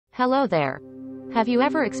Hello there. Have you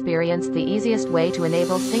ever experienced the easiest way to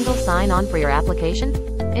enable single sign-on for your application?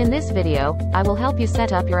 In this video, I will help you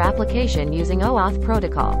set up your application using OAuth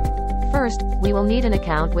protocol. First, we will need an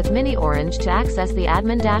account with miniOrange to access the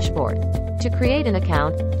admin dashboard. To create an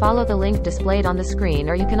account, follow the link displayed on the screen,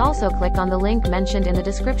 or you can also click on the link mentioned in the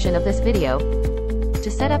description of this video.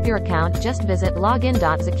 To set up your account, just visit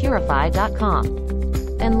login.securify.com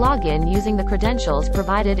and log in using the credentials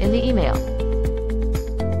provided in the email.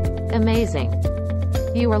 Amazing!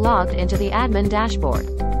 You are logged into the admin dashboard.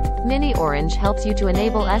 miniOrange helps you to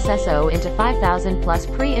enable SSO into 5,000 plus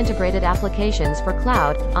pre-integrated applications for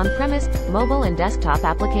cloud, on-premise, mobile and desktop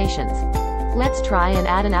applications. Let's try and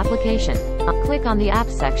add an application. Click on the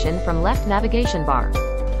Apps section from left navigation bar.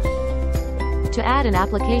 To add an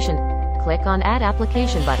application, click on Add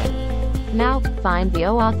Application button. Now, find the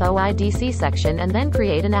OAuth OIDC section and then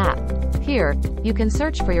create an app. Here, you can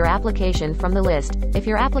search for your application from the list. If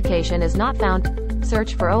your application is not found,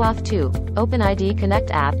 search for OAuth2 OpenID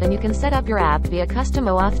Connect app, and you can set up your app via custom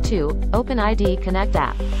OAuth2 OpenID Connect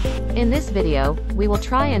app. In this video, we will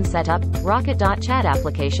try and set up Rocket.chat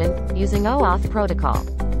application using OAuth protocol.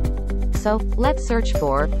 So, let's search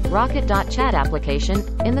for Rocket.chat application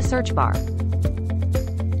in the search bar.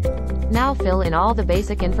 Now fill in all the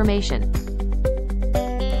basic information.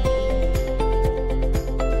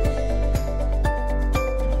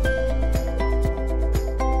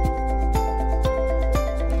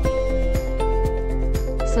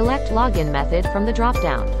 Select Login Method from the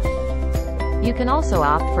drop-down. You can also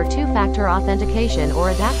opt for two-factor authentication or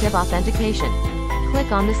adaptive authentication.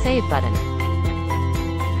 Click on the Save button.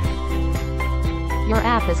 Your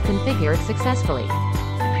app is configured successfully.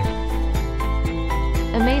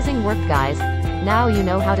 Amazing work, guys! Now you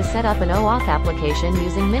know how to set up an OAuth application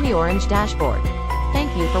using miniOrange dashboard.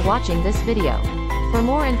 Thank you for watching this video. For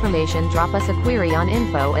more information, drop us a query on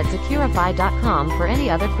info@securify.com for any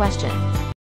other question.